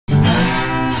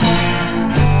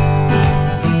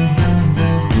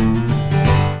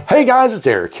Hey guys, it's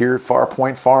Eric here at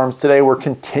Farpoint Farms. Today we're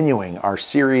continuing our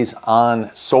series on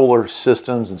solar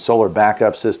systems and solar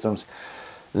backup systems.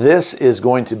 This is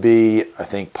going to be, I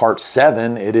think, part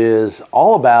 7. It is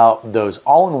all about those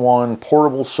all-in-one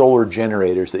portable solar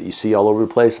generators that you see all over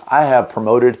the place. I have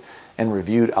promoted and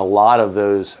reviewed a lot of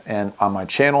those on my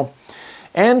channel,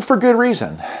 and for good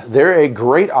reason. They're a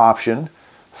great option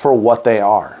for what they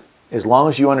are. As long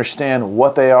as you understand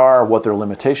what they are, what their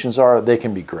limitations are, they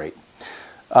can be great.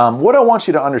 What I want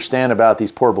you to understand about these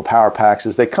portable power packs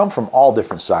is they come from all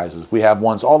different sizes. We have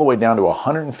ones all the way down to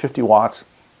 150 watts,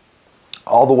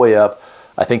 all the way up.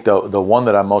 I think the one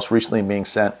that I'm most recently being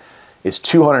sent is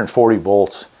 240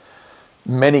 volts,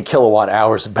 many kilowatt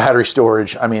hours of battery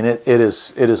storage. I mean, it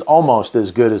is almost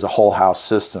as good as a whole house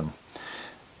system.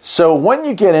 So when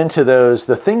you get into those,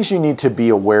 the things you need to be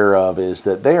aware of is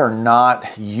that they are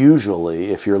not usually,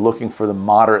 if you're looking for the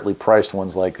moderately priced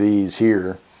ones like these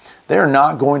here, they are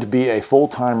not going to be a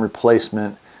full-time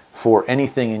replacement for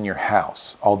anything in your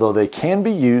house, although they can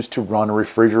be used to run a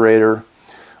refrigerator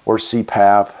or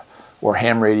CPAP or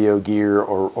ham radio gear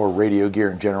or radio gear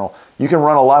in general. You can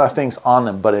run a lot of things on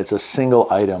them, but it's a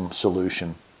single item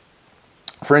solution.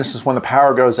 For instance, when the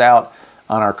power goes out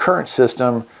on our current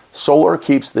system, solar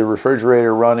keeps the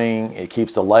refrigerator running, it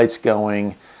keeps the lights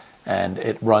going, and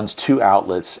it runs 2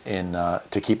 outlets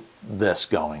to keep this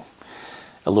going.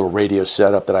 A little radio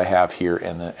setup that I have here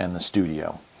in the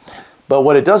studio. But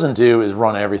what it doesn't do is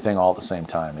run everything all at the same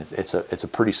time. It's a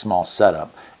pretty small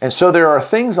setup. And so there are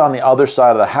things on the other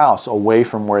side of the house away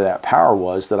from where that power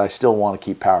was that I still want to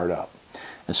keep powered up.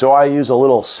 And so I use a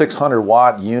little 600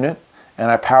 watt unit and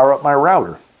I power up my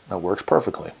router. That works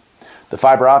perfectly. The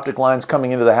fiber optic lines coming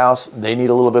into the house, they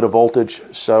need a little bit of voltage,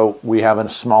 so we have a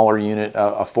smaller unit,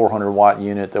 a 400 watt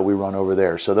unit that we run over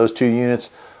there. So those 2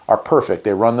 units are perfect.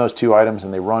 They run those 2 items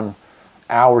and they run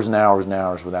hours and hours and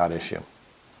hours without issue.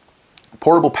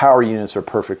 Portable power units are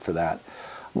perfect for that.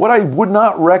 What I would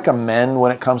not recommend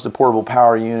when it comes to portable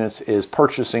power units is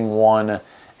purchasing one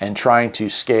and trying to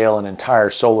scale an entire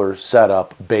solar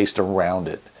setup based around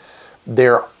it.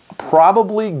 They're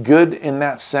probably good in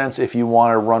that sense if you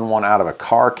want to run one out of a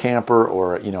car camper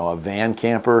or a van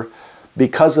camper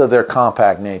because of their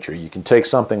compact nature. You can take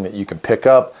something that you can pick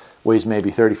up, weighs maybe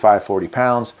 35, 40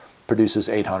 pounds, produces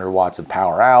 800 watts of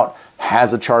power out,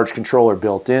 has a charge controller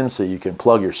built in so you can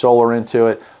plug your solar into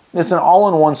it. It's an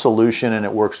all-in-one solution and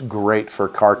it works great for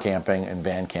car camping and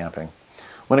van camping.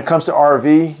 When it comes to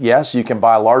RV, yes, you can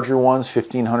buy larger ones,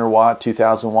 1500 watt,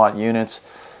 2000 watt units,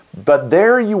 but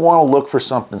there you want to look for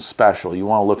something special. You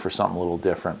want to look for something a little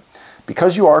different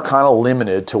because you are kind of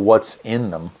limited to what's in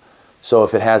them. So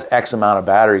if it has X amount of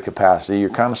battery capacity, you're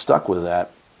kind of stuck with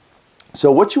that. So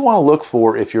what you want to look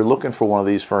for if you're looking for one of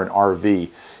these for an RV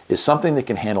is something that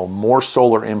can handle more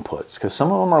solar inputs, because some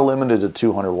of them are limited to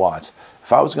 200 watts.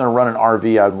 If I was going to run an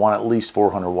RV, I'd want at least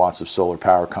 400 watts of solar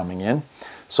power coming in.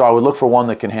 So I would look for one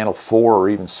that can handle 400 or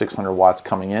even 600 watts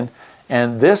coming in.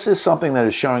 And this is something that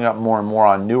is showing up more and more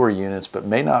on newer units, but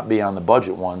may not be on the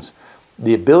budget ones.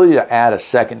 The ability to add a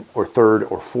second or third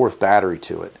or fourth battery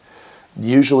to it.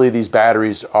 Usually these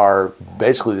batteries are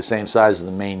basically the same size as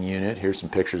the main unit. Here's some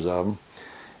pictures of them.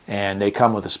 And they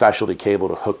come with a specialty cable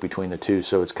to hook between the two,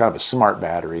 so it's kind of a smart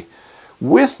battery.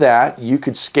 With that, you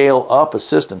could scale up a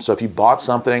system. So if you bought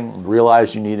something,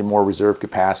 realized you needed more reserve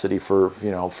capacity for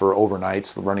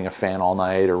overnights, running a fan all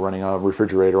night or running a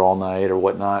refrigerator all night or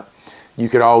whatnot, you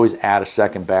could always add a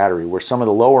second battery, where some of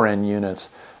the lower end units,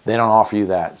 they don't offer you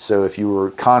that. So if you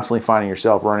were constantly finding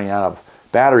yourself running out of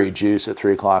battery juice at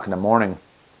 3 o'clock in the morning,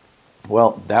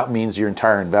 well, that means your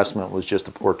entire investment was just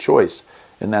a poor choice,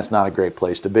 and that's not a great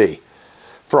place to be.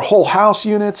 For whole house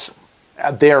units,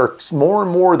 they're more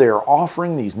and more they're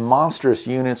offering these monstrous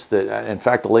units that, in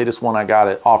fact, the latest one I got,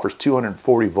 it offers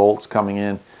 240 volts coming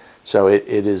in, so it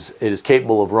is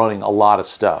capable of running a lot of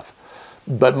stuff.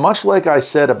 But much like I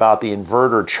said about the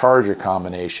inverter charger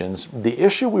combinations, the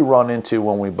issue we run into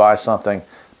when we buy something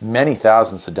many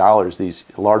thousands of dollars, these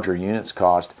larger units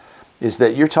cost, is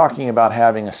that you're talking about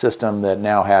having a system that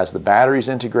now has the batteries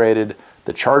integrated,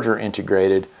 the charger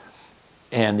integrated,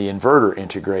 and the inverter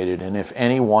integrated. And if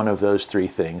any one of those 3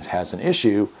 things has an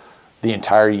issue, the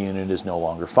entire unit is no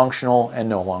longer functional and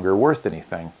no longer worth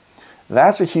anything.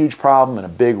 That's a huge problem and a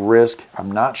big risk.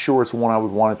 I'm not sure it's one I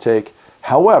would want to take.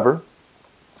 However,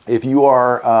 if you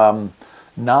are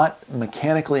not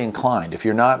mechanically inclined, if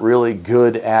you're not really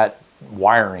good at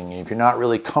wiring, if you're not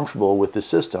really comfortable with the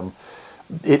system,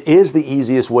 it is the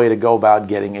easiest way to go about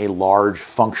getting a large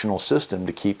functional system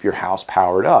to keep your house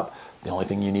powered up. The only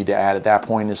thing you need to add at that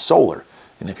point is solar.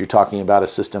 And if you're talking about a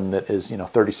system that is,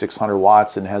 3,600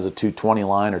 watts and has a 220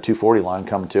 line or 240 line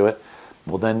coming to it,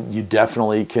 well, then you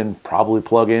definitely can probably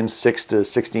plug in 6 to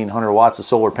 1,600 watts of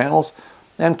solar panels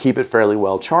and keep it fairly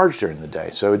well charged during the day.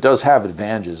 So it does have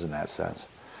advantages in that sense.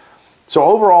 So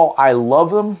overall, I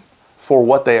love them for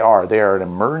what they are. They are an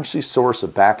emergency source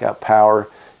of backup power.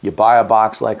 You buy a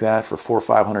box like that for $400 or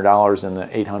 $500 in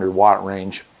the 800 watt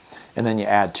range, and then you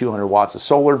add 200 watts of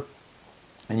solar,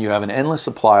 and you have an endless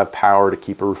supply of power to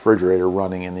keep a refrigerator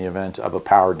running in the event of a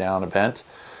power down event,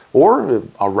 or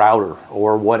a router,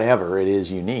 or whatever it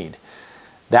is you need.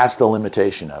 That's the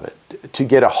limitation of it. To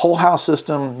get a whole house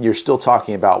system, you're still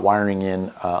talking about wiring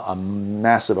in a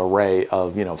massive array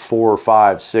of 4,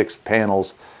 5, 6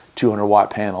 panels, 200 watt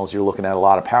panels. You're looking at a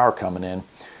lot of power coming in.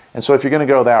 And so if you're going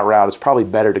to go that route, it's probably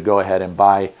better to go ahead and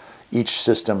buy each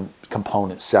system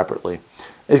component separately.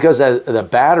 It's because the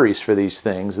batteries for these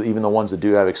things, even the ones that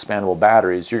do have expandable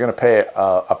batteries, you're going to pay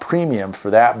a premium for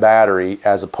that battery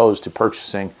as opposed to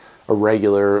purchasing a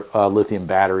regular lithium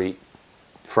battery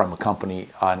from a company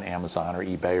on Amazon or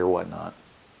eBay or whatnot.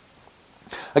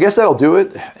 I guess that'll do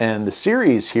it. And the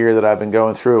series here that I've been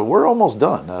going through, we're almost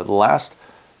done. The last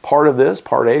part of this,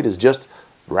 part 8, is just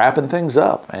wrapping things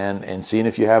up and seeing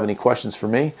if you have any questions for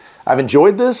me. I've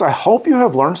enjoyed this. I hope you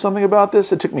have learned something about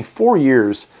this. It took me 4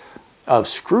 years of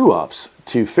screw-ups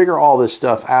to figure all this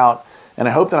stuff out, and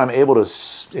I hope that I'm able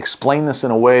to explain this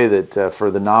in a way that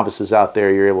for the novices out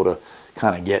there, you're able to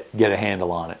kind of get a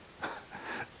handle on it.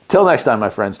 Till next time, my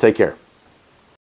friends, take care.